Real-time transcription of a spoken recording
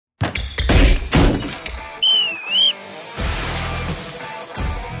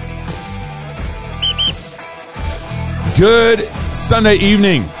Good Sunday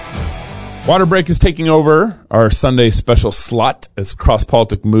evening. Waterbreak is taking over our Sunday special slot as Cross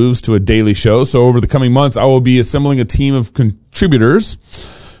Politic moves to a daily show. So over the coming months, I will be assembling a team of contributors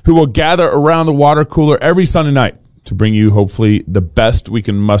who will gather around the water cooler every Sunday night to bring you hopefully the best we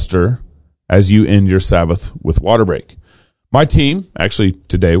can muster as you end your Sabbath with Waterbreak. My team, actually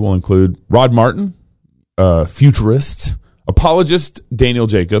today, will include Rod Martin, futurist, apologist Daniel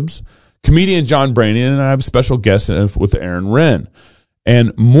Jacobs, comedian John Branyan, and I have a special guest with Renn.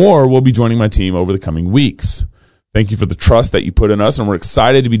 And more will be joining my team over the coming weeks. Thank you for the trust that you put in us, and we're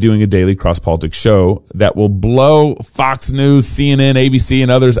excited to be doing a daily cross-politics show that will blow Fox News, CNN, ABC, and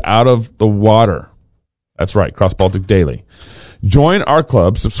others out of the water. That's right, Cross Politic Daily. Join our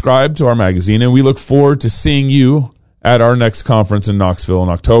club, subscribe to our magazine, and we look forward to seeing you at our next conference in Knoxville in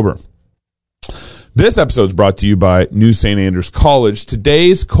October. This episode is brought to you by New St. Andrews College.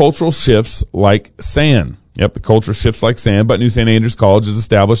 Today's cultural shifts like sand. Yep, the culture shifts like sand, but New St. Andrews College is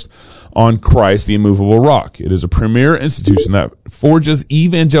established on Christ, the immovable rock. It is a premier institution that forges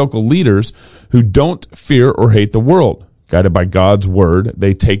evangelical leaders who don't fear or hate the world. Guided by God's word,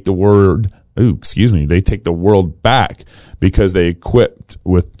 they take the world back because they equipped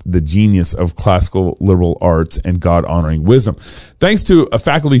with the genius of classical liberal arts and God-honoring wisdom. Thanks to a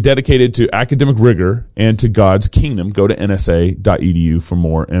faculty dedicated to academic rigor and to God's kingdom, go to nsa.edu for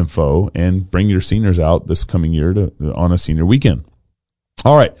more info and bring your seniors out this coming year on a senior weekend.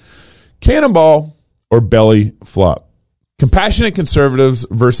 All right, cannonball or belly flop? Compassionate conservatives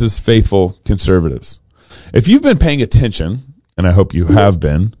versus faithful conservatives. If you've been paying attention, and I hope you have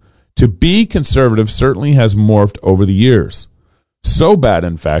been, to be conservative certainly has morphed over the years. So bad,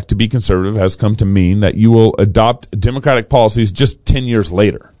 in fact, to be conservative has come to mean that you will adopt democratic policies just 10 years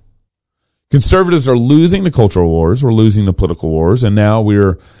later. Conservatives are losing the cultural wars, we're losing the political wars, and now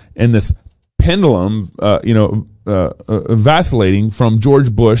we're in this pendulum, vacillating from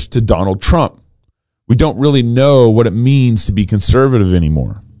George Bush to Donald Trump. We don't really know what it means to be conservative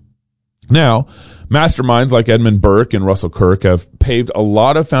anymore. Now, masterminds like Edmund Burke and Russell Kirk have paved a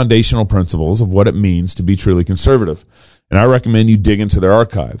lot of foundational principles of what it means to be truly conservative, and I recommend you dig into their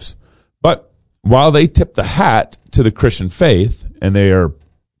archives. But while they tip the hat to the Christian faith, and they are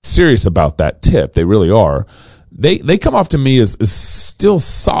serious about that tip, they really are, they come off to me as still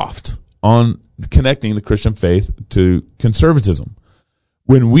soft on connecting the Christian faith to conservatism,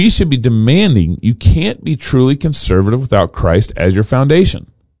 when we should be demanding you can't be truly conservative without Christ as your foundation.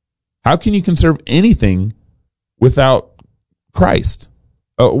 How can you conserve anything without Christ?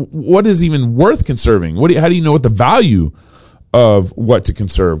 What is even worth conserving? How do you know what the value of what to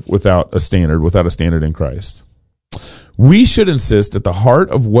conserve without a standard in Christ? We should insist at the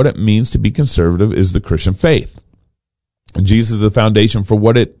heart of what it means to be conservative is the Christian faith. And Jesus is the foundation for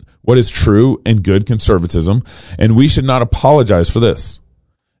what is true and good conservatism, and we should not apologize for this.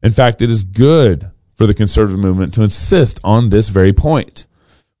 In fact, it is good for the conservative movement to insist on this very point.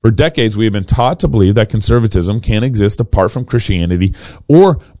 For decades, we have been taught to believe that conservatism can't exist apart from Christianity,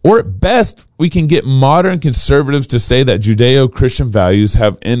 or at best, we can get modern conservatives to say that Judeo-Christian values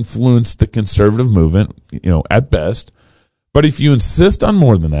have influenced the conservative movement, at best. But if you insist on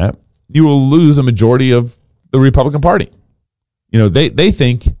more than that, you will lose a majority of the Republican Party. They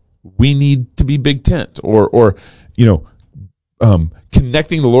think we need to be big tent, or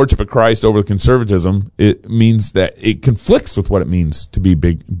connecting the lordship of Christ over conservatism, it means that it conflicts with what it means to be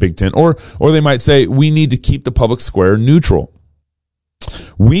big tent. Or they might say we need to keep the public square neutral.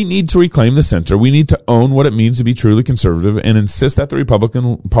 We need to reclaim the center. We need to own what it means to be truly conservative and insist that the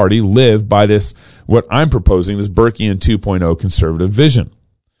Republican Party live by this, what I'm proposing, this Burkean 2.0 conservative vision.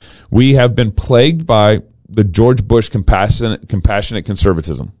 We have been plagued by the George Bush compassionate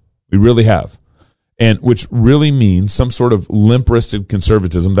conservatism. We really have. And which really means some sort of limp-wristed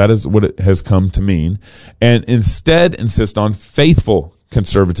conservatism. That is what it has come to mean. And instead insist on faithful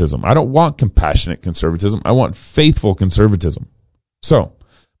conservatism. I don't want compassionate conservatism. I want faithful conservatism. So,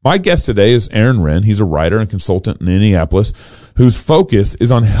 my guest today is Renn. He's a writer and consultant in Indianapolis whose focus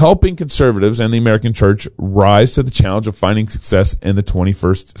is on helping conservatives and the American church rise to the challenge of finding success in the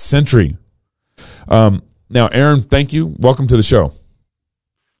 21st century. Now, Renn, thank you. Welcome to the show.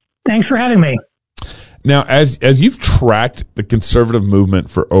 Thanks for having me. Now, as you've tracked the conservative movement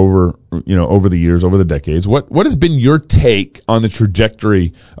for over the years, over the decades, what has been your take on the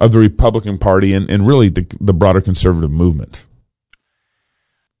trajectory of the Republican Party and really the broader conservative movement?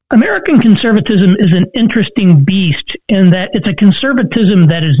 American conservatism is an interesting beast in that it's a conservatism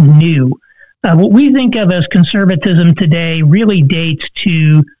that is new. What we think of as conservatism today really dates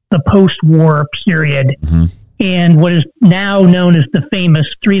to the post-war period and what is now known as the famous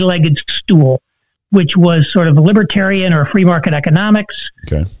three-legged stool. which was sort of libertarian or free market economics.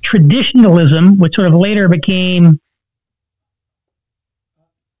 Okay. Traditionalism, which sort of later became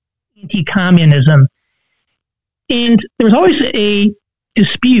anti-communism. And there was always a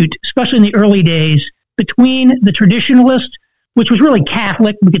dispute, especially in the early days, between the traditionalists, which was really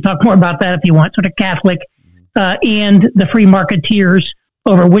Catholic. We could talk more about that if you want, sort of Catholic, and the free marketeers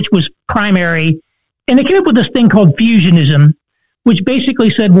over which was primary. And they came up with this thing called fusionism, which basically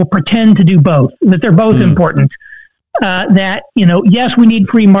said, we'll pretend to do both, that they're both important. That, yes, we need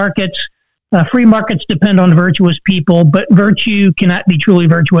free markets. Free markets depend on virtuous people, but virtue cannot be truly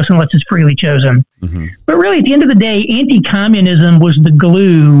virtuous unless it's freely chosen. Mm-hmm. But really, at the end of the day, anti-communism was the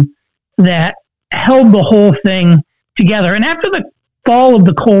glue that held the whole thing together. And after the fall of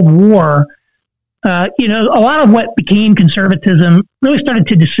the Cold War, a lot of what became conservatism really started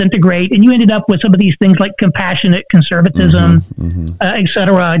to disintegrate, and you ended up with some of these things like compassionate conservatism, et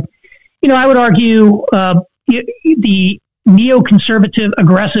cetera. I would argue the neoconservative,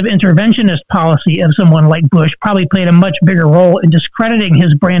 aggressive interventionist policy of someone like Bush probably played a much bigger role in discrediting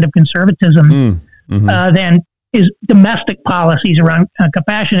his brand of conservatism than his domestic policies around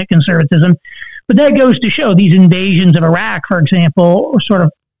compassionate conservatism. But that goes to show these invasions of Iraq, for example, were sort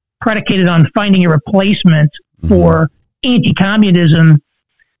of predicated on finding a replacement for anti-communism.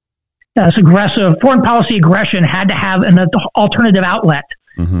 This aggressive foreign policy aggression had to have an alternative outlet.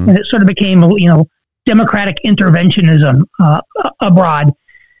 And it sort of became, democratic interventionism abroad.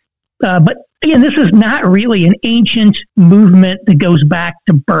 But again, this is not really an ancient movement that goes back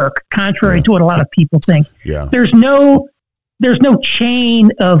to Burke, contrary to what a lot of people think. Yeah. There's no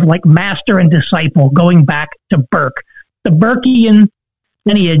chain of like master and disciple going back to Burke. The Burkean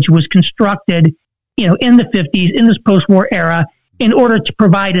lineage was constructed, in the 50s, in this post-war era, in order to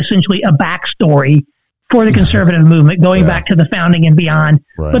provide essentially a backstory for the conservative movement going back to the founding and beyond.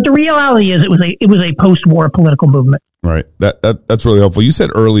 Right. But the reality is it was a post-war political movement. Right. That's really helpful. You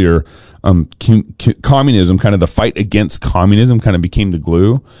said earlier, communism, kind of the fight against communism kind of became the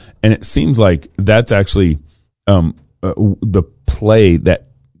glue. And it seems like that's actually the play that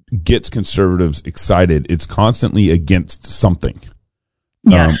gets conservatives excited. It's constantly against something.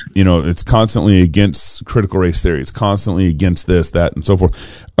 Yes. It's constantly against critical race theory. It's constantly against this, that, and so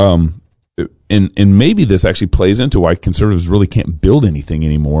forth. And maybe this actually plays into why conservatives really can't build anything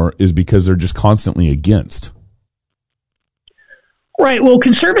anymore, is because they're just constantly against. Right. Well,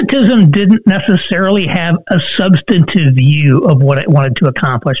 conservatism didn't necessarily have a substantive view of what it wanted to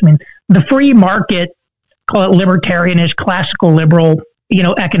accomplish. I mean, the free market, call it libertarianish, classical liberal,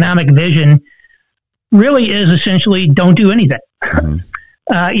 economic vision, really is essentially don't do anything.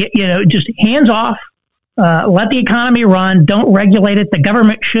 Just hands off. Let the economy run. Don't regulate it. The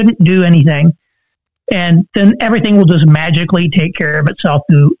government shouldn't do anything. And then everything will just magically take care of itself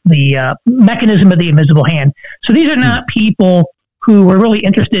through the mechanism of the invisible hand. So these are not people who were really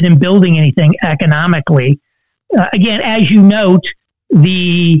interested in building anything economically. Again, as you note,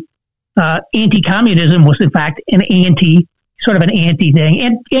 the anti-communism was in fact sort of an anti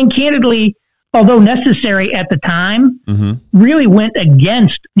thing. And candidly, although necessary at the time, really went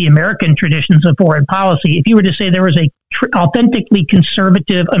against the American traditions of foreign policy. If you were to say there was a authentically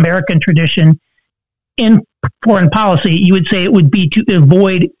conservative American tradition in foreign policy, you would say it would be to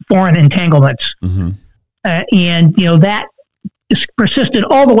avoid foreign entanglements. And, that persisted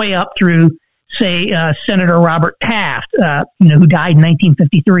all the way up through, say, Senator Robert Taft, who died in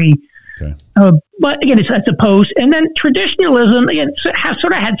 1953. Okay. But again, it's opposed. And then traditionalism, again,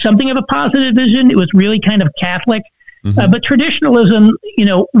 sort of had something of a positive vision. It was really kind of Catholic. But traditionalism,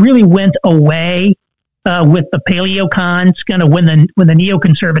 really went away with the paleocons, kind of when the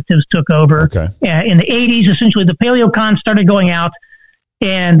neoconservatives took over. Okay. In the 80s, essentially, the paleocons started going out,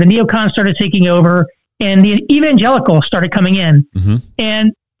 and the neocons started taking over, and the evangelicals started coming in.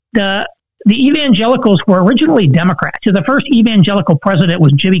 And the evangelicals were originally Democrats. So the first evangelical president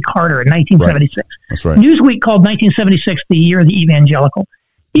was Jimmy Carter in 1976. Right. That's right. Newsweek called 1976 the year of the evangelical.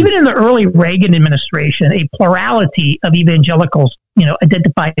 Even in the early Reagan administration, a plurality of evangelicals,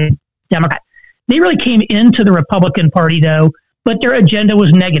 identified as Democrat. They really came into the Republican Party, though, but their agenda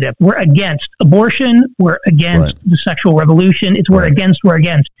was negative. We're against abortion. We're against the sexual revolution. It's we're against.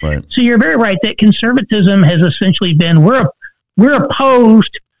 Right. So you're very right that conservatism has essentially been, we're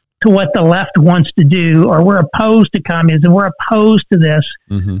opposed to what the left wants to do, or we're opposed to communism. We're opposed to this.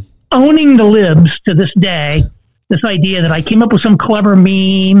 Owning the libs to this day, this idea that I came up with some clever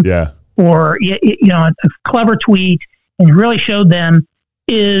meme or, a clever tweet and really showed them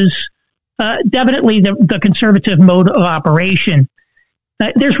is definitely the conservative mode of operation.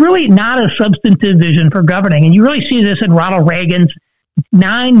 There's really not a substantive vision for governing. And you really see this in Ronald Reagan's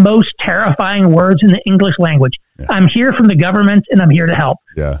 9 most terrifying words in the English language. Yeah. I'm here from the government and I'm here to help.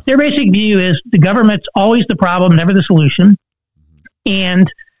 Yeah. Their basic view is the government's always the problem, never the solution.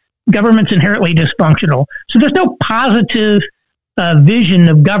 And government's inherently dysfunctional. So there's no positive vision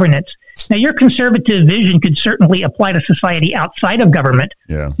of governance. Now, your conservative vision could certainly apply to society outside of government.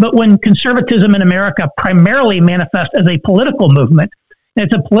 Yeah. But when conservatism in America primarily manifests as a political movement, and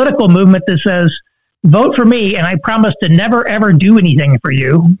it's a political movement that says, vote for me, and I promise to never, ever do anything for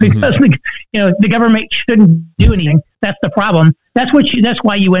you because the government shouldn't do anything. That's the problem. That's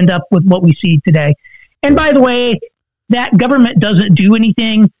why you end up with what we see today. And by the way, that government doesn't do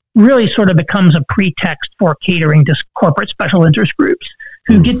anything really sort of becomes a pretext for catering to corporate special interest groups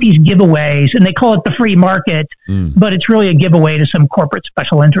who get these giveaways, and they call it the free market, but it's really a giveaway to some corporate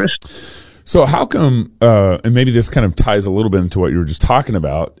special interest. So how come, and maybe this kind of ties a little bit into what you were just talking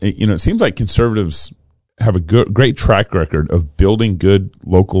about, it seems like conservatives have a great track record of building good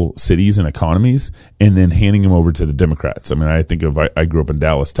local cities and economies and then handing them over to the Democrats. I mean, I grew up in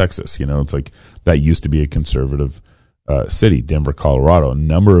Dallas, Texas. It's like that used to be a conservative city, Denver, Colorado. A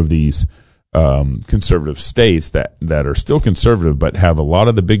number of these conservative states that are still conservative but have a lot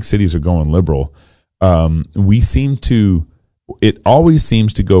of the big cities are going liberal. It always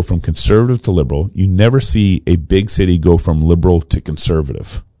seems to go from conservative to liberal. You never see a big city go from liberal to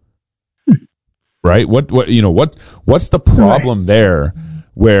conservative. Right? What's the problem there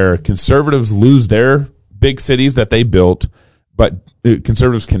where conservatives lose their big cities that they built, but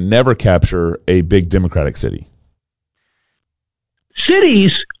conservatives can never capture a big Democratic city?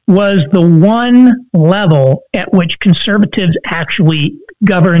 Cities was the one level at which conservatives actually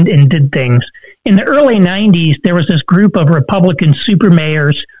governed and did things. In the early 90s, there was this group of Republican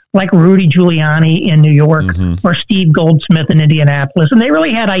supermayors like Rudy Giuliani in New York or Steve Goldsmith in Indianapolis, and they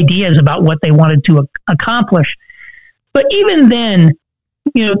really had ideas about what they wanted to accomplish. But even then,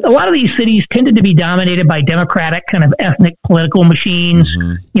 a lot of these cities tended to be dominated by Democratic kind of ethnic political machines,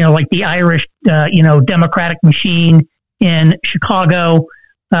 like the Irish, Democratic machine in Chicago.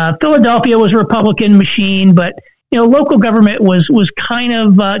 Philadelphia was a Republican machine, but local government was kind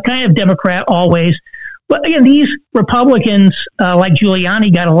of Democrat always. But again, these Republicans, like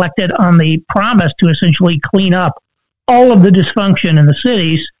Giuliani, got elected on the promise to essentially clean up all of the dysfunction in the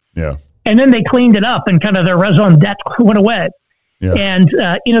cities. Yeah. And then they cleaned it up, and kind of their raison d'etre went away. Yeah. And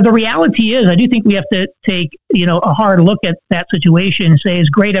the reality is, I do think we have to take a hard look at that situation and say, as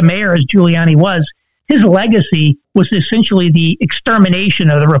great a mayor as Giuliani was, his legacy was essentially the extermination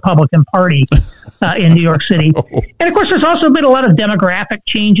of the Republican Party in New York City. And of course, there's also been a lot of demographic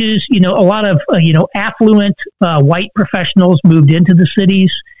changes. A lot of, affluent white professionals moved into the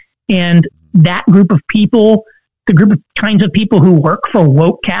cities. And that group of people, the group of kinds of people who work for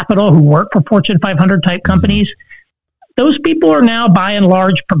woke capital, who work for Fortune 500 type companies, those people are now by and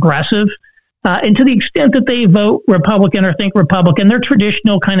large progressive. And to the extent that they vote Republican or think Republican, they're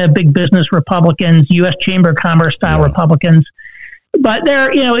traditional kind of big business Republicans, U.S. Chamber of Commerce style Republicans. But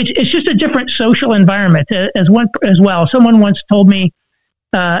they're, it's just a different social environment as well. Someone once told me,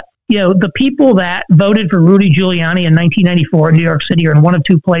 the people that voted for Rudy Giuliani in 1994 in New York City are in one of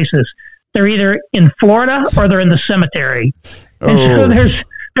two places. They're either in Florida or they're in the cemetery. And so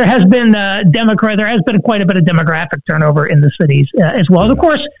there has been quite a bit of demographic turnover in the cities as well. And of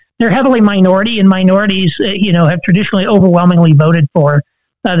course, they're heavily minority, and minorities, have traditionally overwhelmingly voted for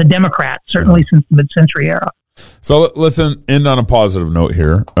the Democrats, certainly since the mid-century era. So let's end on a positive note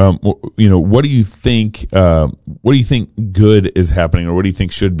here. What do you think? What do you think good is happening, or what do you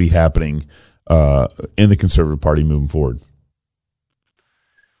think should be happening in the Conservative Party moving forward?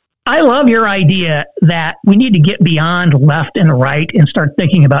 I love your idea that we need to get beyond left and right and start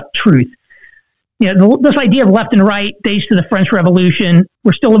thinking about truth. This idea of left and right dates to the French Revolution.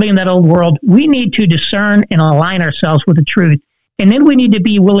 We're still living in that old world. We need to discern and align ourselves with the truth. And then we need to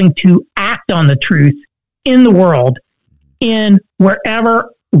be willing to act on the truth in the world, in wherever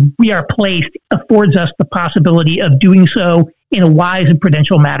we are placed, affords us the possibility of doing so in a wise and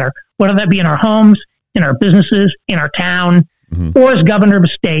prudential manner, whether that be in our homes, in our businesses, in our town, or as governor of a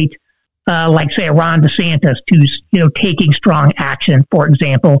state, like, say, Ron DeSantis, who's, taking strong action, for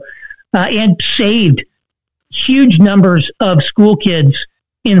example, and saved huge numbers of school kids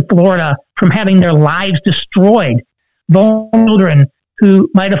in Florida from having their lives destroyed. Vulnerable children who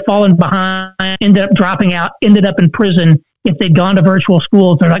might have fallen behind, ended up dropping out, ended up in prison if they'd gone to virtual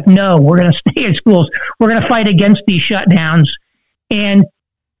schools. They're like, no, we're going to stay in schools. We're going to fight against these shutdowns. And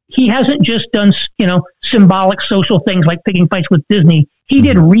he hasn't just done, symbolic social things like picking fights with Disney. He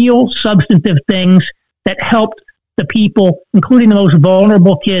did real substantive things that helped the people, including the most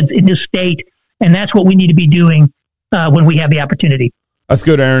vulnerable kids in his state. And that's what we need to be doing when we have the opportunity. That's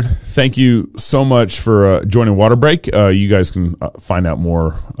good, Aaron. Thank you so much for joining Waterbreak. You guys can find out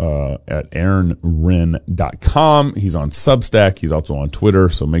more at aaronrenn.com. He's on Substack. He's also on Twitter,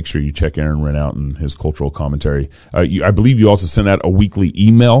 so make sure you check Aaron Renn out and his cultural commentary. I believe you also send out a weekly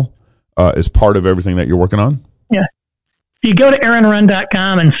email as part of everything that you're working on. Yeah. You go to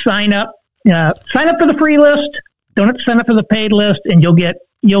aaronrenn.com and sign up. Sign up for the free list. Don't have to sign up for the paid list, and you'll get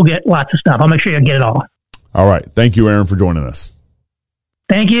lots of stuff. I'll make sure you get it all. All right. Thank you, Aaron, for joining us.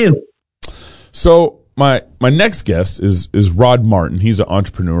 Thank you. So my next guest is Rod Martin. He's an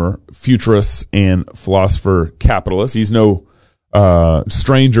entrepreneur, futurist, and philosopher capitalist. He's no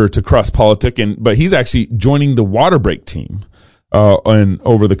stranger to cross politic, but he's actually joining the Waterbreak team. And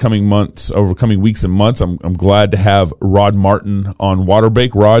over the coming weeks and months, I'm glad to have Rod Martin on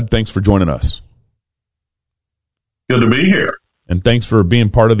Waterbreak. Rod, thanks for joining us. Good to be here. And thanks for being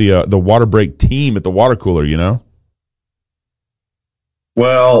part of the Waterbreak team at the water cooler,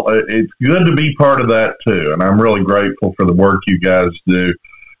 Well, it's good to be part of that too, and I'm really grateful for the work you guys do.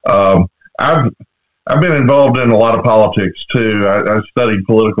 I've been involved in a lot of politics too. I studied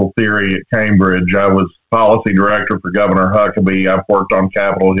political theory at Cambridge. I was policy director for Governor Huckabee. I've worked on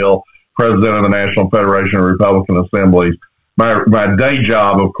Capitol Hill, president of the National Federation of Republican Assemblies. My day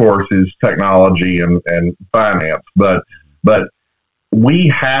job, of course, is technology and finance, but we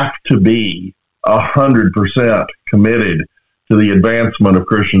have to be 100% committed to the advancement of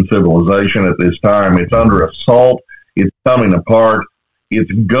Christian civilization at this time. It's under assault. It's coming apart.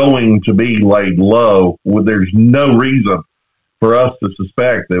 It's going to be laid low. There's no reason for us to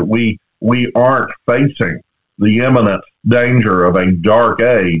suspect that we aren't facing the imminent danger of a dark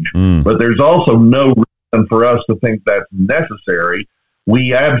age. But there's also no reason for us to think that's necessary.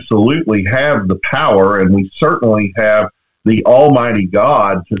 We absolutely have the power, and we certainly have the Almighty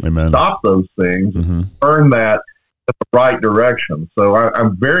God to stop those things, turn that in the right direction. So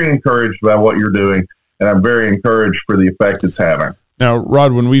I'm very encouraged by what you're doing, and I'm very encouraged for the effect it's having. Now,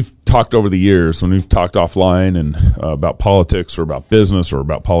 Rod, when we've talked over the years, when we've talked offline and about politics or about business or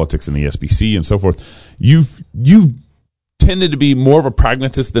about politics in the SBC and so forth, you've tended to be more of a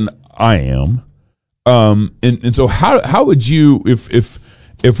pragmatist than I am. And so how would you, if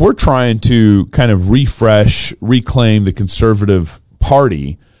we're trying to kind of reclaim the conservative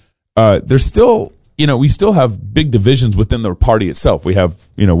party, there's still, we still have big divisions within the party itself. We have,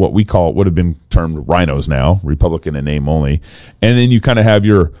 what we call, would have been termed rhinos now, Republican in name only. And then you kind of have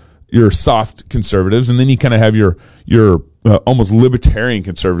your soft conservatives, and then you kind of have your almost libertarian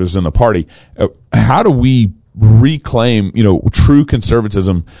conservatives in the party. How do we reclaim, true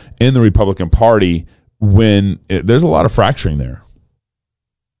conservatism in the Republican Party when there's a lot of fracturing there?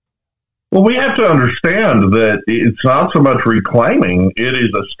 Well, we have to understand that it's not so much reclaiming, it is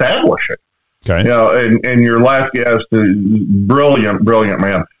establishing. Okay. And your last guest is brilliant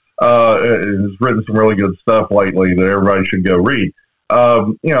man. Has written some really good stuff lately that everybody should go read.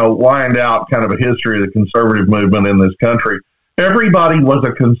 Lined out kind of a history of the conservative movement in this country. Everybody was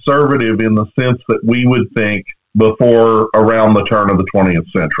a conservative in the sense that we would think before around the turn of the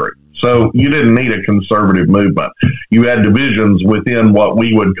 20th century. So you didn't need a conservative movement. You had divisions within what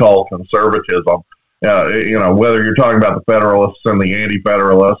we would call conservatism. Whether you're talking about the Federalists and the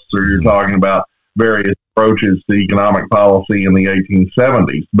Anti-Federalists, or you're talking about various approaches to economic policy in the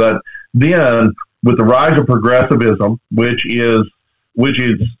 1870s. But then, with the rise of progressivism, which is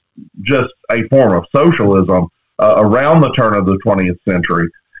just a form of socialism around the turn of the 20th century,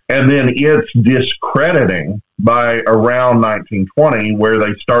 and then its discrediting by around 1920, where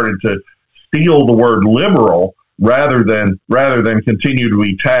they started to steal the word liberal rather than continue to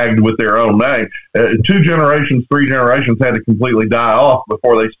be tagged with their own name. 2 generations, 3 generations had to completely die off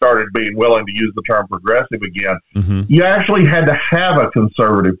before they started being willing to use the term progressive again. You actually had to have a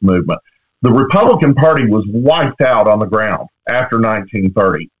conservative movement. The Republican Party was wiped out on the ground after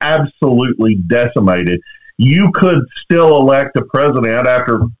 1930, absolutely decimated. You could still elect a president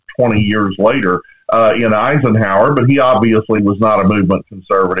after 20 years later in Eisenhower, but he obviously was not a movement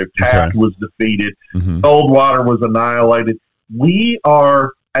conservative. Taft was defeated. Goldwater was annihilated. We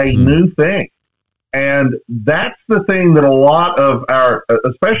are a new thing. And that's the thing that a lot of our,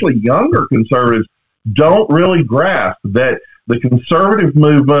 especially younger conservatives, don't really grasp, that the conservative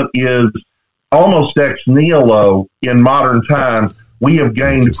movement is almost ex nihilo in modern times. We have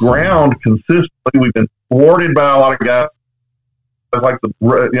gained ground consistently. We've been thwarted by a lot of guys like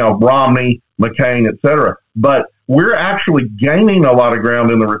Romney, McCain, etc. But we're actually gaining a lot of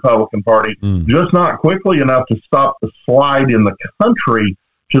ground in the Republican Party, just not quickly enough to stop the slide in the country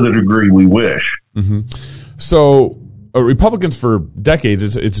to the degree we wish. So Republicans for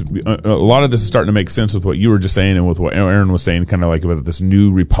decades, it's a lot of this is starting to make sense with what you were just saying and with what Aaron was saying, kind of like about this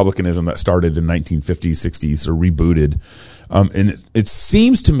new republicanism that started in 1950s, 60s, or rebooted. And it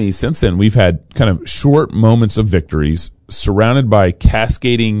seems to me since then we've had kind of short moments of victories surrounded by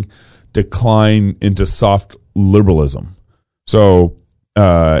cascading decline into soft liberalism. So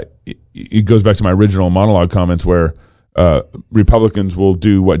it goes back to my original monologue comments where Republicans will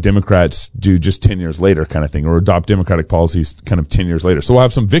do what Democrats do just 10 years later kind of thing, or adopt Democratic policies kind of 10 years later. So we'll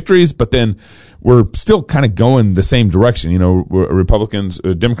have some victories, but then we're still kind of going the same direction.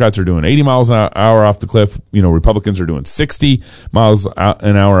 Democrats are doing 80 miles an hour off the cliff. Republicans are doing 60 miles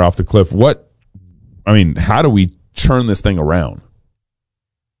an hour off the cliff. How do we turn this thing around?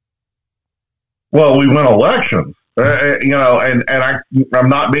 Well, we win elections. I'm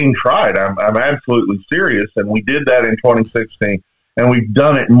not being tried. I'm absolutely serious, and we did that in 2016, and we've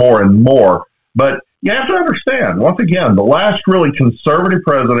done it more and more. But you have to understand, once again, the last really conservative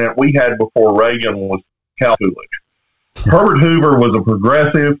president we had before Reagan was Cal Coolidge. Herbert Hoover was a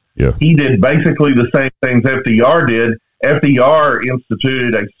progressive. Yeah. He did basically the same things FDR did. FDR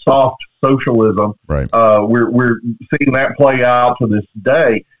instituted a soft socialism. Right. We're seeing that play out to this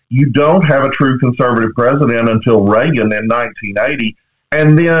day. You don't have a true conservative president until Reagan in 1980.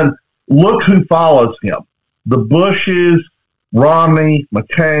 And then look who follows him. The Bushes, Romney,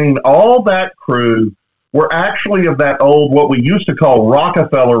 McCain, all that crew were actually of that old, what we used to call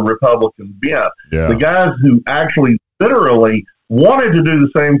Rockefeller Republican bent. Yeah. The guys who actually literally wanted to do the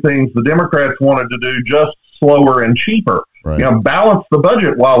same things the Democrats wanted to do, just slower and cheaper. Right. Balance the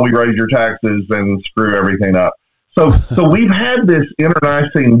budget while we raise your taxes and screw everything up. So we've had this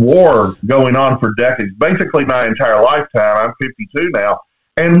internecine war going on for decades, basically my entire lifetime. I'm 52 now,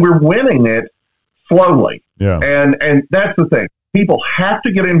 and we're winning it slowly. Yeah. And that's the thing. People have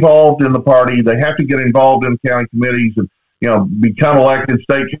to get involved in the party. They have to get involved in county committees and, become elected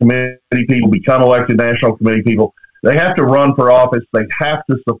state committee people, become elected national committee people. They have to run for office. They have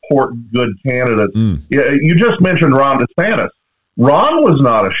to support good candidates. You just mentioned Ron DeSantis. Ron was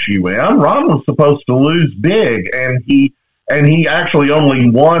not a shoo-in. Ron was supposed to lose big, and he actually only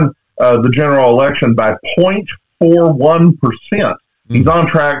won the general election by 0.41%. He's on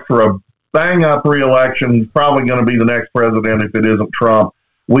track for a bang-up re-election. He's probably going to be the next president if it isn't Trump.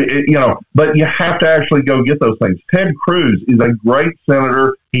 But you have to actually go get those things. Ted Cruz is a great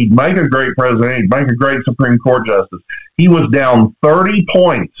senator. He'd make a great president. He'd make a great Supreme Court justice. He was down 30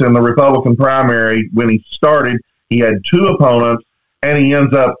 points in the Republican primary when he started. He had two opponents, and he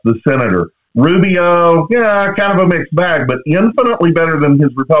ends up the senator. Rubio, kind of a mixed bag, but infinitely better than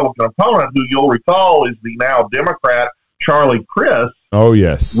his Republican opponent, who you'll recall is the now Democrat Charlie Crist. Oh,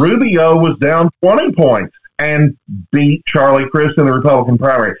 yes. Rubio was down 20 points and beat Charlie Crist in the Republican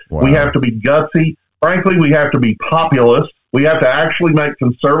primary. Wow. We have to be gutsy. Frankly, we have to be populist. We have to actually make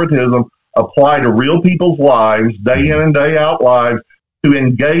conservatism apply to real people's lives, day in and day out lives, to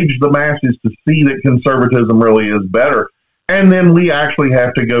engage the masses to see that conservatism really is better. And then we actually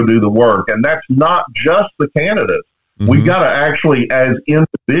have to go do the work. And that's not just the candidates. We've got to actually, as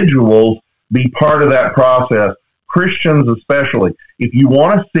individuals, be part of that process. Christians especially. If you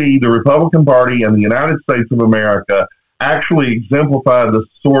want to see the Republican Party and the United States of America actually exemplify the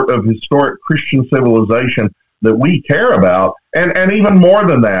sort of historic Christian civilization that we care about, and even more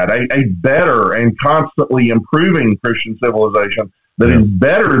than that, a better and constantly improving Christian civilization that is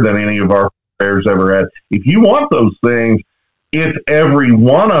better than any of our forebears ever had. If you want those things, it's every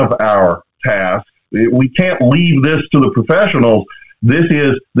one of our tasks. We can't leave this to the professionals. This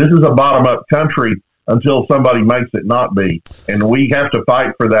is a bottom-up country until somebody makes it not be. And we have to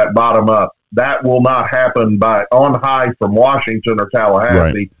fight for that bottom-up. That will not happen by on high from Washington or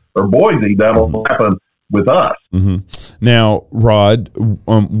Tallahassee or Boise. That'll happen with us. Now, Rod,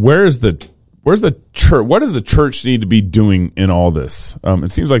 where's the church? What does the church need to be doing in all this?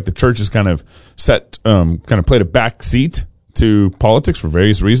 It seems like the church has kind of played a back seat to politics for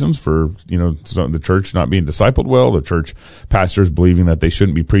various reasons. For the church not being discipled well, the church pastors believing that they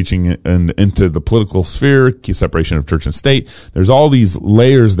shouldn't be preaching into the political sphere, separation of church and state. There's all these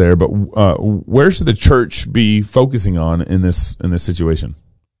layers there, but where should the church be focusing on in this situation?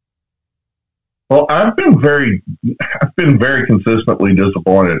 Well, I've been very consistently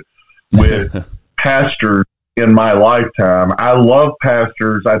disappointed with pastors in my lifetime. I love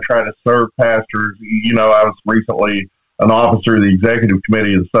pastors. I try to serve pastors. I was recently an officer of the executive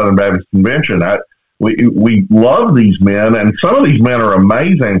committee of the Southern Baptist Convention. We love these men, and some of these men are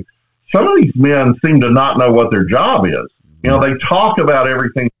amazing. Some of these men seem to not know what their job is. They talk about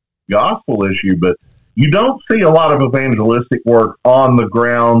everything gospel issue, but you don't see a lot of evangelistic work on the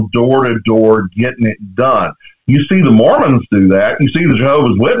ground, door to door, getting it done. You see the Mormons do that. You see the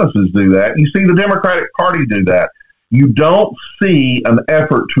Jehovah's Witnesses do that. You see the Democratic Party do that. You don't see an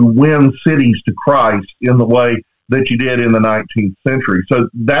effort to win cities to Christ in the way that you did in the 19th century. So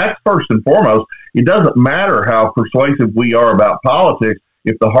that's first and foremost. It doesn't matter how persuasive we are about politics.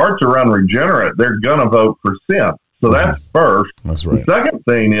 If the hearts are unregenerate, they're going to vote for sin. So that's first. That's right. The second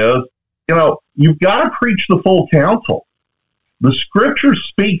thing is, you've got to preach the full counsel. The Scripture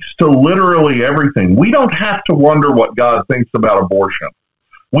speaks to literally everything. We don't have to wonder what God thinks about abortion.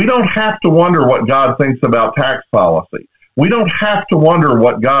 We don't have to wonder what God thinks about tax policy. We don't have to wonder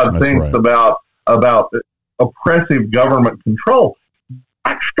what God thinks about oppressive government control.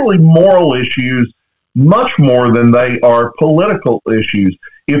 Actually, moral issues much more than they are political issues.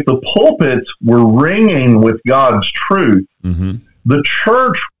 If the pulpits were ringing with God's truth, the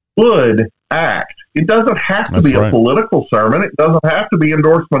church would act. It doesn't have to be a political sermon. It doesn't have to be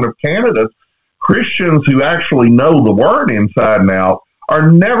endorsement of candidates. Christians who actually know the word inside and out are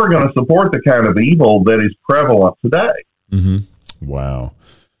never going to support the kind of evil that is prevalent today. Wow.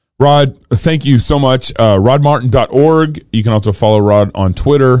 Rod, thank you so much. RodMartin.org. You can also follow Rod on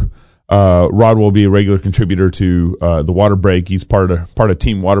Twitter. Rod will be a regular contributor to the Waterbreak. He's part of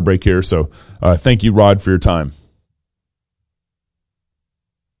Team Waterbreak here. So thank you, Rod, for your time.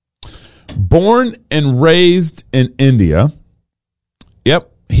 Born and raised in India.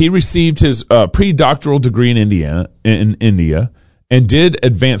 Yep. He received his pre-doctoral degree in India, and did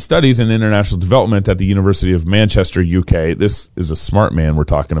advanced studies in international development at the University of Manchester, UK. This is a smart man we're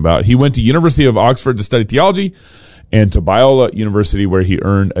talking about. He went to University of Oxford to study theology, and to Biola University, where he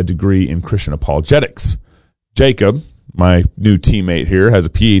earned a degree in Christian apologetics. Jacob, my new teammate here, has a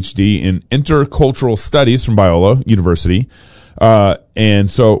PhD in intercultural studies from Biola University. And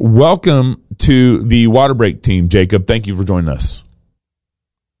so welcome to the Waterbreak team, Jacob. Thank you for joining us.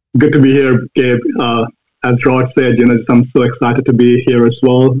 Good to be here, Gabe. As Rod said, I'm so excited to be here as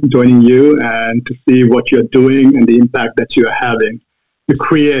well, joining you and to see what you're doing and the impact that you're having to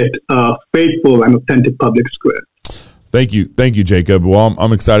create a faithful and authentic public square. Thank you, Jacob. Well,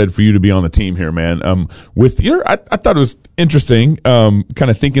 I'm excited for you to be on the team here, man. With your, I thought it was interesting, kind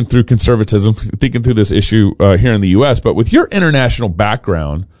of thinking through conservatism, thinking through this issue here in the U.S. But with your international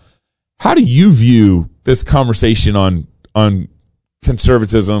background, how do you view this conversation on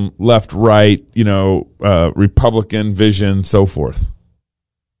conservatism, left, right, Republican vision, so forth?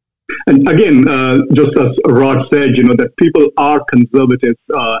 And again, just as Rod said, that people are conservatives,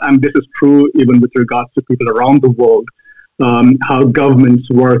 and this is true even with regards to people around the world, how governments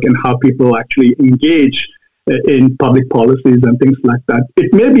work and how people actually engage in public policies and things like that.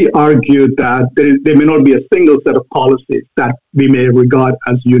 It may be argued that there may not be a single set of policies that we may regard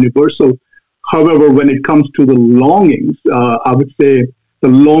as universal. However, when it comes to the longings, I would say the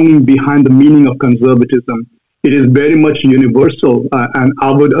longing behind the meaning of conservatism, it is very much universal. And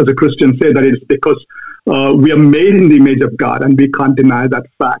I would, as a Christian, say that it is because we are made in the image of God, and we can't deny that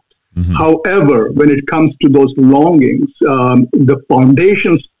fact. However, when it comes to those longings, the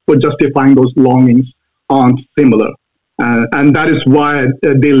foundations for justifying those longings aren't similar. And that is why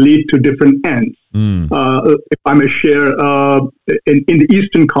they lead to different ends. If I may share, in the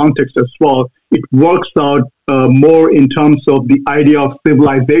Eastern context as well, it works out more in terms of the idea of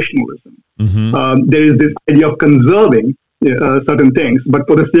civilizationalism. There is this idea of conserving certain things, but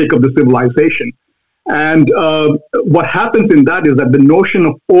for the sake of the civilization. And what happens in that is that the notion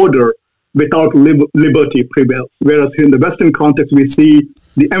of order without liberty prevails. Whereas in the Western context, we see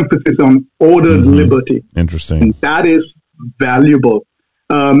the emphasis on ordered liberty. Interesting. And that is valuable.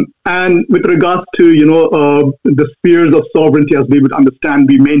 And with regards to, the spheres of sovereignty, as we would understand,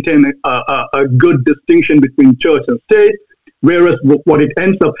 we maintain a good distinction between church and state, whereas what it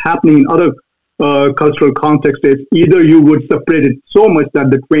ends up happening in other cultural contexts is either you would separate it so much that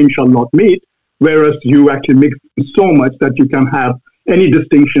the twain shall not meet, whereas you actually mix so much that you can have any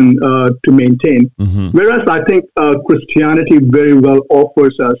distinction to maintain. Whereas I think Christianity very well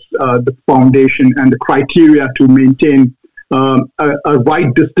offers us the foundation and the criteria to maintain a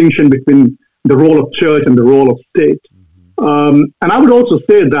right distinction between the role of church and the role of state. And I would also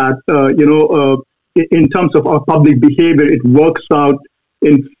say that, in terms of our public behavior, it works out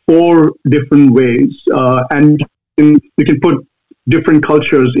in 4 different ways. And you can put different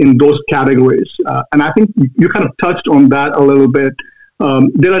cultures in those categories. And I think you kind of touched on that a little bit.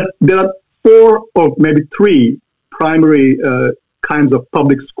 There are 4 or maybe 3 primary kinds of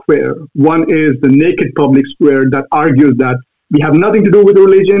public square. One is the naked public square that argues that we have nothing to do with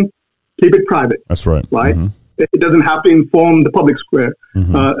religion, keep it private. That's right. Right? It doesn't have to inform the public square.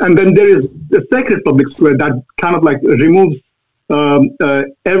 And then there is the sacred public square that kind of like removes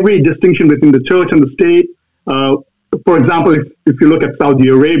every distinction between the church and the state, For example, if you look at Saudi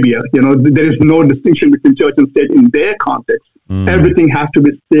Arabia, there is no distinction between church and state in their context. Everything has to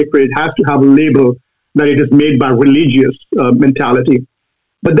be sacred, has to have a label that it is made by religious mentality.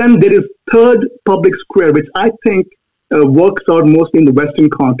 But then there is third public square, which I think works out mostly in the Western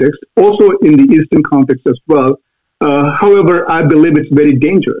context, also in the Eastern context as well. However, I believe it's very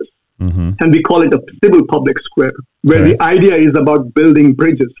dangerous. And we call it a civil public square, where the idea is about building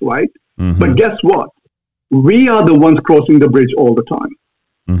bridges, right? But guess what? We are the ones crossing the bridge all the time.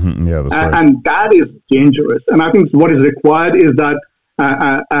 Yeah, that's right. And that is dangerous. And I think what is required is that,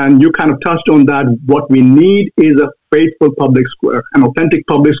 and you kind of touched on that, what we need is a faithful public square, an authentic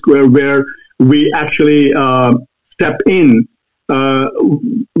public square where we actually step in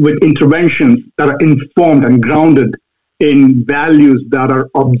with interventions that are informed and grounded in values that are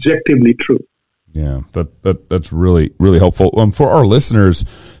objectively true. Yeah, that's really, really helpful. For our listeners,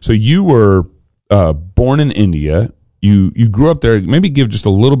 so you were born in India. You grew up there. Maybe give just a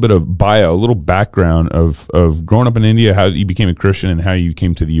little bit of bio, a little background of growing up in India, how you became a Christian, and how you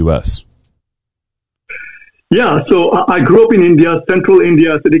came to the U.S. Yeah, so I grew up in India, central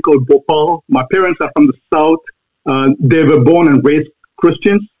India, a city called Bhopal. My parents are from the south. They were born and raised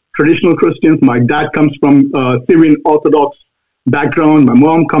Christians, traditional Christians. My dad comes from Syrian Orthodox background. My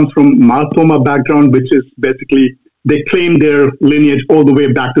mom comes from Malthoma background, which is basically they claim their lineage all the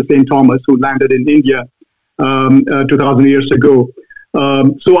way back to St. Thomas, who landed in India 2,000 years ago.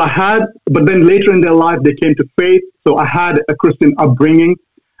 But then later in their life, they came to faith. So I had a Christian upbringing.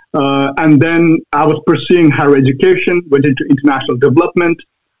 And then I was pursuing higher education, went into international development.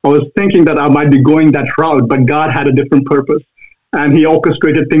 I was thinking that I might be going that route, but God had a different purpose. And he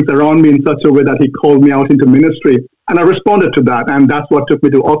orchestrated things around me in such a way that he called me out into ministry. And I responded to that. And that's what took me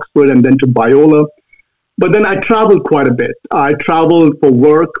to Oxford and then to Biola. But then I traveled quite a bit. I traveled for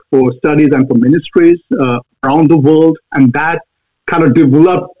work, for studies, and for ministries around the world. And that kind of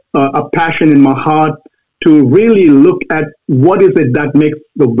developed a passion in my heart to really look at what is it that makes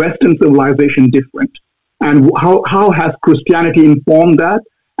the Western civilization different, and how has Christianity informed that,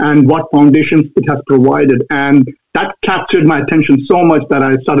 and what foundations it has provided. And that captured my attention so much that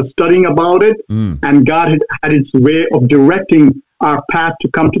I started studying about it, and God had its way of directing our path to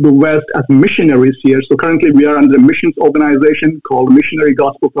come to the West as missionaries here. So currently we are under a missions organization called Missionary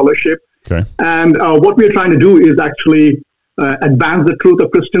Gospel Fellowship. Okay. And what we're trying to do is actually advance the truth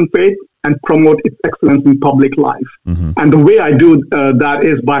of Christian faith and promote its excellence in public life. And the way I do that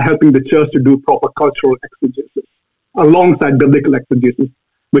is by helping the church to do proper cultural exegesis alongside biblical exegesis,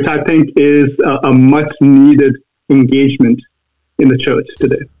 which I think is a much needed engagement in the church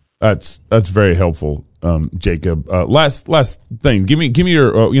today. That's very helpful, Jacob. Last thing, give me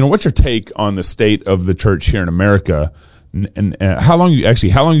your what's your take on the state of the church here in America, and how long have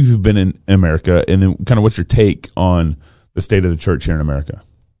you been in America, and then kind of what's your take on the state of the church here in America?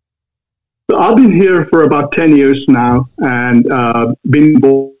 So I've been here for about 10 years now, and been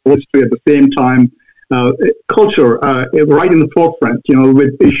involved at the same time. Culture right in the forefront,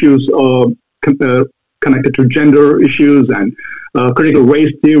 with issues connected to gender issues and critical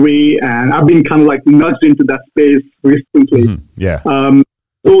race theory, and I've been kind of like nudged into that space recently. Yeah.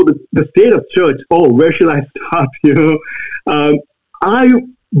 So the state of church. Where should I start? I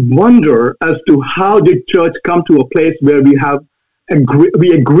wonder as to how did church come to a place where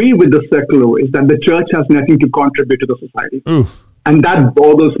we agree with the secularists that the church has nothing to contribute to the society. Oof. And that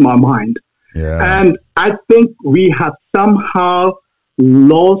bothers my mind. Yeah. And I think we have somehow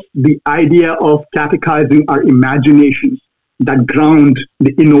lost the idea of catechizing our imaginations that ground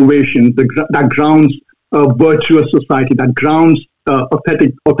the innovation, that grounds a virtuous society, that grounds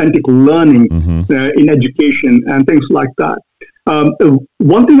authentic learning in education and things like that.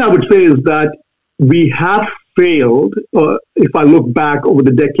 One thing I would say is that we have failed, if I look back over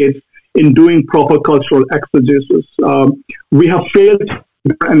the decades, in doing proper cultural exegesis. We have failed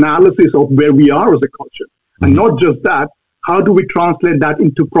analysis of where we are as a culture. And not just that, how do we translate that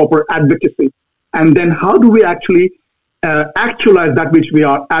into proper advocacy? And then how do we actually actualize that which we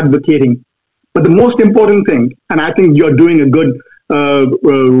are advocating? But the most important thing, and I think you're doing a good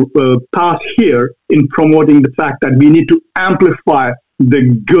path here in promoting the fact that we need to amplify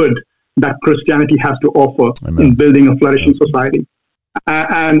the good that Christianity has to offer in building a flourishing society.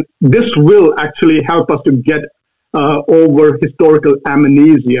 And this will actually help us to get over historical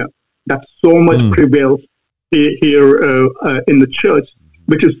amnesia that so much prevails here in the church,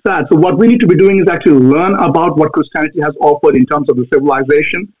 which is sad. So what we need to be doing is actually learn about what Christianity has offered in terms of the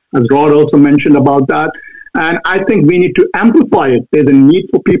civilization, as Rod also mentioned about that. And I think we need to amplify it. There's a need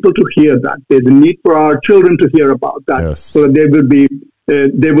for people to hear that. There's a need for our children to hear about that, so that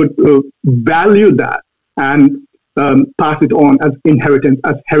they would value that and pass it on as inheritance,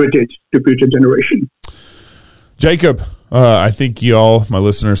 as heritage to future generations. Jacob, I think my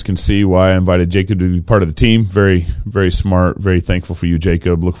listeners, can see why I invited Jacob to be part of the team. Very, very smart. Very thankful for you,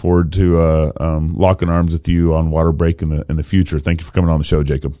 Jacob. Look forward to locking arms with you on Waterbreak in the future. Thank you for coming on the show,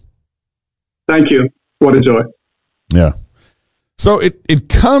 Jacob. Thank you. What a joy. Yeah. So it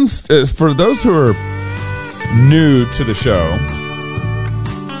comes for those who are new to the show.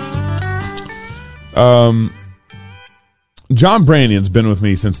 John Branyan's been with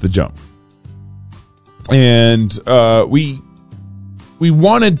me since the jump. And we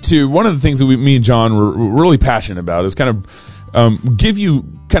wanted to, one of the things that me and John were really passionate about is kind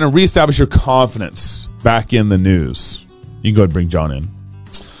of reestablish your confidence back in the news. You can go ahead and bring John in.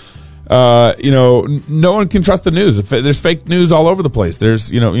 No one can trust the news. There's fake news all over the place.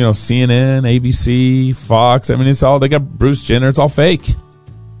 There's, CNN, ABC, Fox. I mean, it's all, they got Bruce Jenner. It's all fake.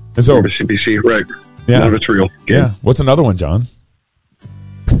 And so CBC, right. Yeah. None of it's real. Yeah. What's another one, John?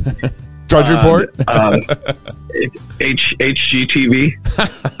 Drudge Report? HGTV.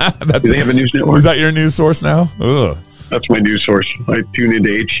 Do they have a news network? Is that your news source now? Ugh. That's my news source. I tune into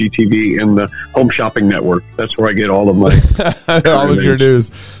HGTV and the Home Shopping Network. That's where I get all of my all of your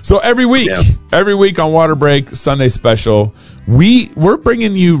news. So every week on Waterbreak Sunday Special, we're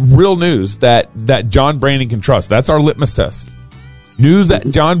bringing you real news that John Branyan can trust. That's our litmus test. News that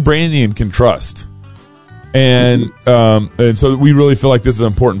John Branyan can trust. And so we really feel like this is an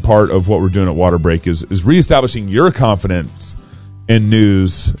important part of what we're doing at Waterbreak is reestablishing your confidence in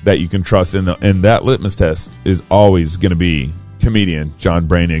news that you can trust. And that litmus test is always going to be comedian John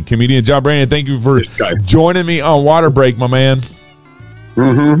Branyan. Comedian John Branyan, thank you for joining me on Waterbreak, my man.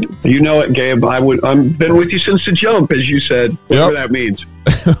 Mm-hmm. You know it, Gabe. I've been with you since the jump, as you said. Whatever that means.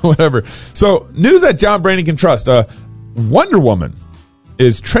 Whatever. So news that John Branyan can trust. Wonder Woman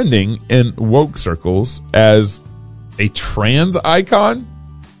is trending in woke circles as a trans icon,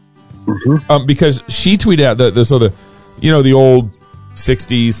 because she tweeted out the old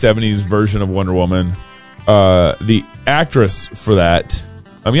 60s, 70s version of Wonder Woman. The actress for that,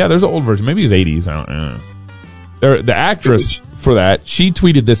 there's an old version. Maybe it's 80s. I don't know. The actress for that, she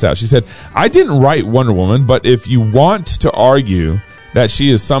tweeted this out. She said, "I didn't write Wonder Woman, but if you want to argue that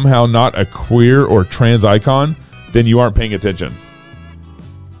she is somehow not a queer or trans icon, then you aren't paying attention."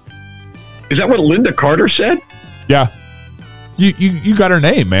 Is that what Linda Carter said? Yeah. You got her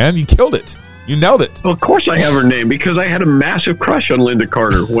name, man. You killed it. You nailed it. Well, of course I have her name, because I had a massive crush on Linda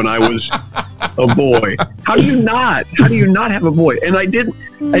Carter when I was a boy. How do you not? How do you not have a boy? And I didn't,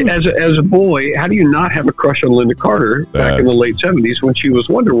 as a boy, how do you not have a crush on Linda Carter back in the late 70s when she was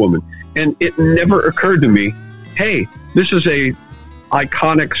Wonder Woman? And it never occurred to me, hey, this is a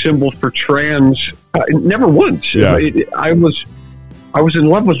iconic symbol for trans. Never once. Yeah. I was in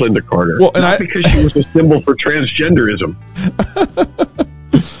love with Linda Carter, because she was a symbol for transgenderism.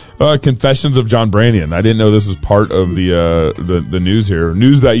 Confessions of John Branyan. I didn't know this was part of the news here.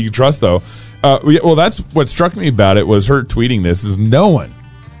 News that you trust, though. Well, that's what struck me about it was her tweeting this. Is no one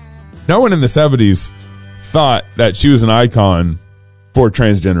in the 70s thought that she was an icon for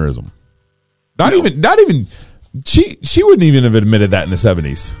transgenderism. Not even. She wouldn't even have admitted that in the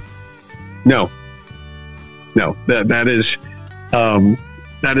 70s. No. That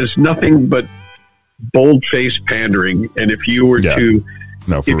is nothing but bold-faced pandering. And if you were to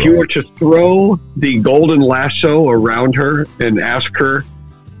throw the golden lasso around her and ask her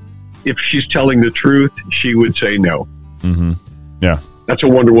if she's telling the truth, she would say no. Mm-hmm. Yeah, that's a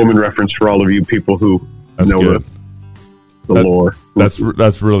Wonder Woman reference for all of you people who know the lore.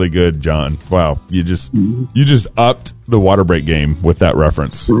 That's really good, John. Wow, you just upped the Waterbreak game with that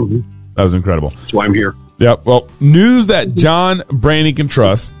reference. Mm-hmm. That was incredible. That's why I'm here. Yeah, well, news that John Branyan can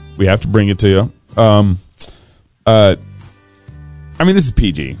trust. We have to bring it to you. This is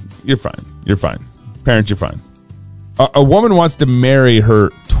PG. You're fine. Parents, you're fine. A woman wants to marry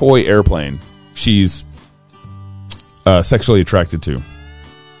her toy airplane she's sexually attracted to.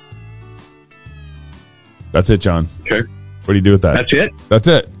 That's it, John. Okay. What do you do with that? That's it? That's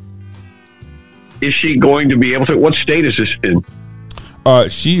it. Is she going to be able to... What state is this in?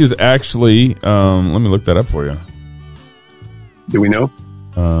 She is actually, let me look that up for you. Do we know?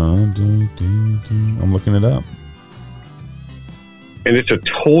 I'm looking it up. And it's a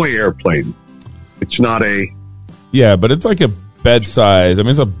toy airplane. It's not a... Yeah, but it's like a bed size.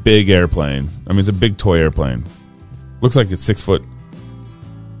 It's a big airplane. It's a big toy airplane. Looks like it's 6 foot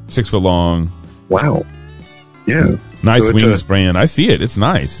long. Wow. Yeah. Nice wingspan. I see it. It's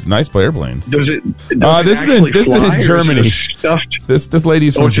nice. Nice airplane. Does it this is in Germany. This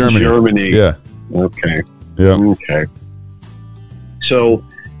lady's from Germany. Germany. Yeah. Okay. Yeah. Okay. So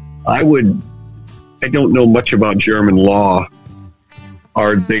I would I don't know much about German law.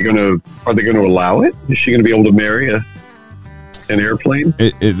 Are they going to allow it? Is she going to be able to marry an airplane?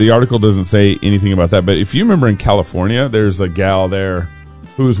 The article doesn't say anything about that, but if you remember in California, there's a gal there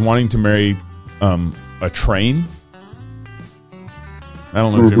who's wanting to marry a train. I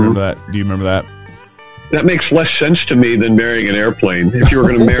don't know if you remember that. Do you remember that? That makes less sense to me than marrying an airplane. If you were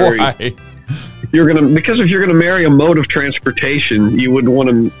going to marry, if you're going to marry a mode of transportation, you would want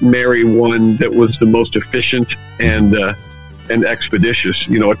to marry one that was the most efficient and expeditious.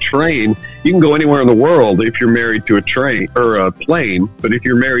 You know, a train, you can go anywhere in the world if you're married to a train or a plane, but if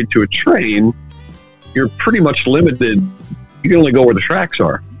you're married to a train, you're pretty much limited. You can only go where the tracks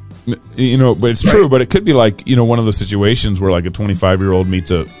are. You know, but it's true, but it could be like, you know, one of those situations where like a 25-year-old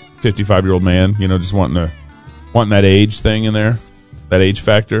meets a 55-year-old man, you know, just wanting that age thing in there, that age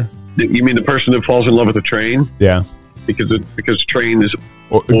factor. You mean the person that falls in love with a train? Yeah. Because train is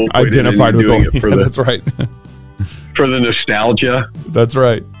identified with that's right. For the nostalgia. That's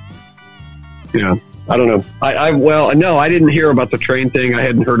right. Yeah. I don't know. No, I didn't hear about the train thing. I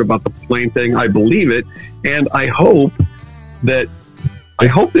hadn't heard about the plane thing. I believe it. And I hope that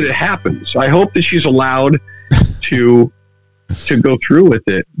it happens. I hope that she's allowed to go through with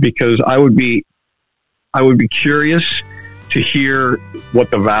it, because I would be curious to hear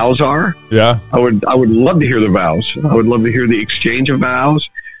what the vows are. Yeah. I would love to hear the vows. I would love to hear the exchange of vows.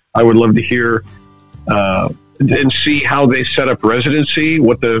 I would love to hear and see how they set up residency.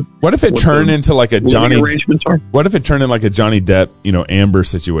 What if it turned into like a Johnny arrangements are? What if it turned into like a Johnny Depp, you know, Amber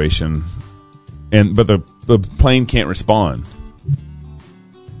situation, but the plane can't respond?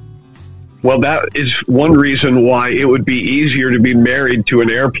 Well, that is one reason why it would be easier to be married to an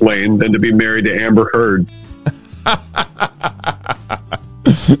airplane than to be married to Amber Heard.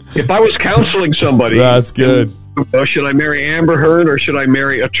 If I was counseling somebody, that's good. Should I marry Amber Heard or should I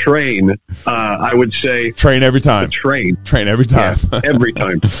marry a train? I would say train every time. Train every time. Yeah, every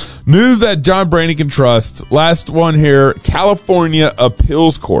time. News that John Branyan can trust. Last one here. California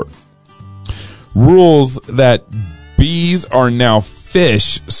Appeals Court rules that bees are now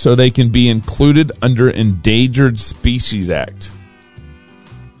fish, so they can be included under Endangered Species Act.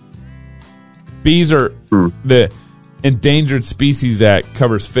 Bees are the Endangered Species Act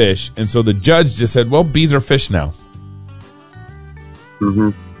covers fish, and so the judge just said, well, bees are fish now.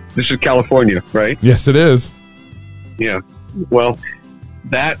 Mm-hmm. This is California, right? Yes, it is. Yeah. Well,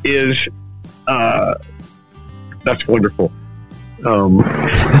 that is that's wonderful.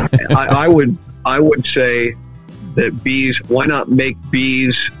 I would say that bees, why not make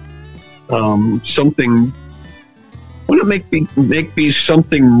bees something? Why not make bees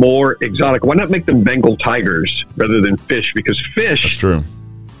something more exotic? Why not make them Bengal tigers rather than fish? Because fish, that's true.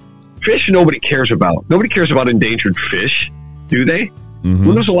 Fish nobody cares about. Nobody cares about endangered fish, do they? Mm-hmm.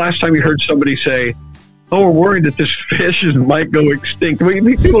 When was the last time you heard somebody say, "Oh, we're worried that this fish might go extinct"? I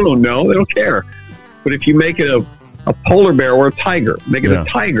mean, people don't know; they don't care. But if you make it a polar bear or a tiger, make it a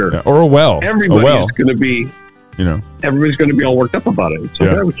tiger or a whale, everybody's going to be. You know, everybody's going to be all worked up about it.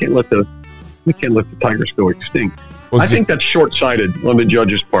 So we can't let the tigers go extinct. I think that's short-sighted on the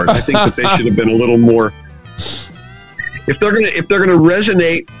judge's part. I think that they should have been a little more. If they're gonna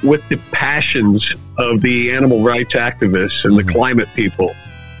resonate with the passions of the animal rights activists and the climate people,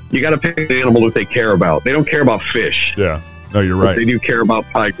 you got to pick an animal that they care about. They don't care about fish. Yeah, no, you're right. They do care about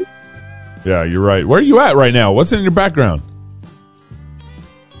tigers. Yeah, you're right. Where are you at right now? What's in your background?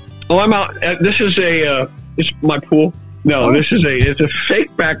 Oh, I'm out. This is it's my pool. No, it's a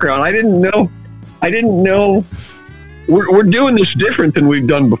fake background. I didn't know. We're doing this different than we've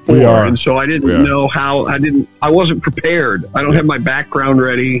done before, and so I didn't know how. I wasn't prepared. I don't have my background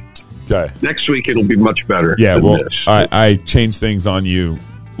ready. Okay. Next week it'll be much better. Yeah. Well, I changed things on you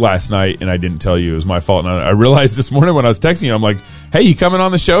last night, and I didn't tell you. It was my fault. And I realized this morning when I was texting you, I'm like, "Hey, you coming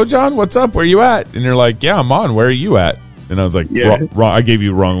on the show, John? What's up? Where you at?" And you're like, "Yeah, I'm on. Where are you at?" And I was like, wrong. I gave you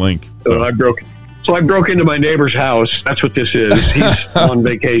the wrong link. So I broke into my neighbor's house. That's what this is. He's on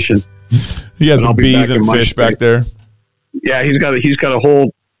vacation. He has some bees and fish back there. Yeah, he's got a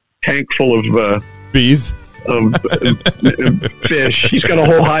whole tank full of bees, of fish. He's got a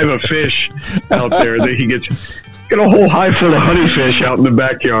whole hive of fish out there that he gets. Got a whole hive full of honeyfish out in the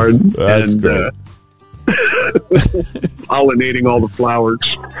backyard. That's great. Pollinating all the flowers.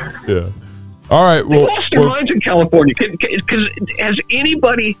 Yeah. All right. Well, they lost their minds in California. Because is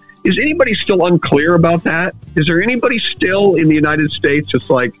anybody still unclear about that? Is there anybody still in the United States that's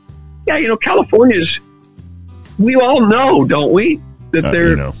like, yeah, you know, California's. We all know, don't we, that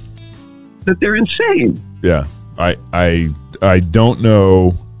they're insane. Yeah, I don't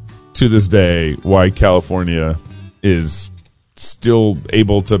know to this day why California is still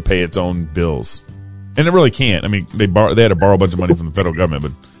able to pay its own bills. And it really can't. I mean, they had to borrow a bunch of money from the federal government,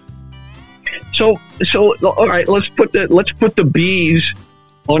 but So all right, let's put the bees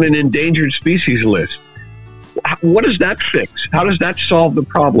on an endangered species list. What does that fix? How does that solve the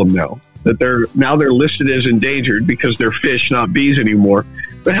problem now? That they're listed as endangered because they're fish, not bees anymore.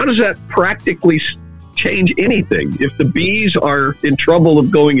 But how does that practically change anything? If the bees are in trouble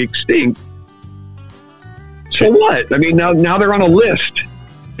of going extinct, so what? I mean, now they're on a list.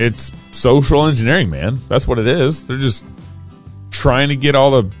 it's social engineering, man. That's what it is. They're just trying to get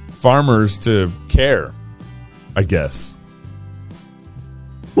all the farmers to care, I guess.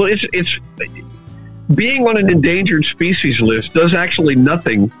 Well, it's being on an endangered species list does actually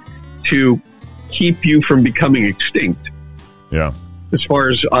nothing to keep you from becoming extinct. Yeah. As far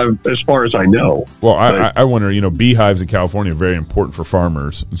as I know. Well, I wonder, beehives in California are very important for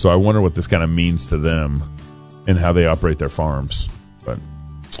farmers. And so I wonder what this kind of means to them and how they operate their farms. But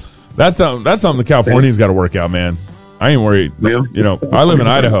that's something the Californians got to work out, man. I ain't worried. Yeah. I live in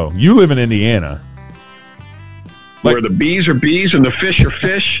Idaho. You live in Indiana. Where the bees are bees and the fish are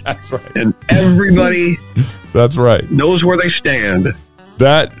fish. That's right. And everybody that's right. knows where they stand.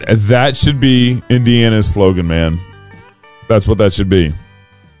 That should be Indiana's slogan, man. That's what that should be.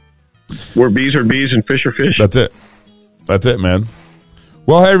 Where bees are bees and fish are fish. That's it, man.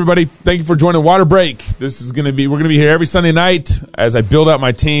 Well, hey everybody, thank you for joining Waterbreak. We're going to be here every Sunday night as I build out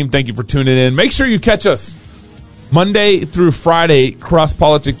my team. Thank you for tuning in. Make sure you catch us Monday through Friday. Cross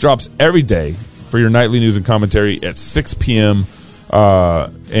Politic drops every day for your nightly news and commentary at 6 p.m.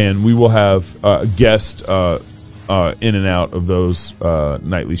 And we will have a guest in and out of those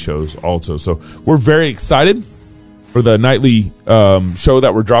nightly shows also. So we're very excited for the nightly show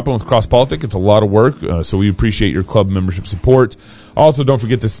that we're dropping with Cross Politic. It's a lot of work, so we appreciate your club membership support. Also, don't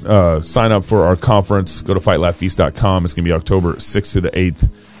forget to sign up for our conference. Go to fightlaughfeast.com. It's going to be October 6th to the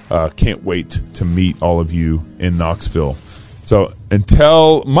 8th. Can't wait to meet all of you in Knoxville. So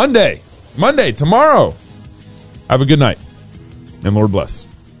until Monday, tomorrow, have a good night, and Lord bless.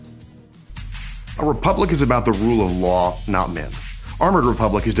 A republic is about the rule of law, not men. Armored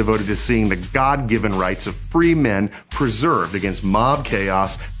Republic is devoted to seeing the God-given rights of free men preserved against mob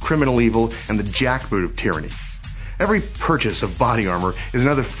chaos, criminal evil, and the jackboot of tyranny. Every purchase of body armor is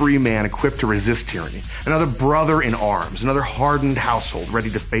another free man equipped to resist tyranny, another brother in arms, another hardened household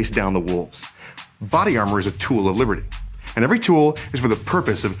ready to face down the wolves. Body armor is a tool of liberty, and every tool is for the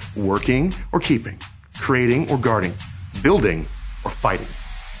purpose of working or keeping, creating or guarding, building or fighting.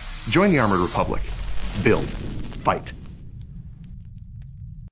 Join the Armored Republic. Build. Fight.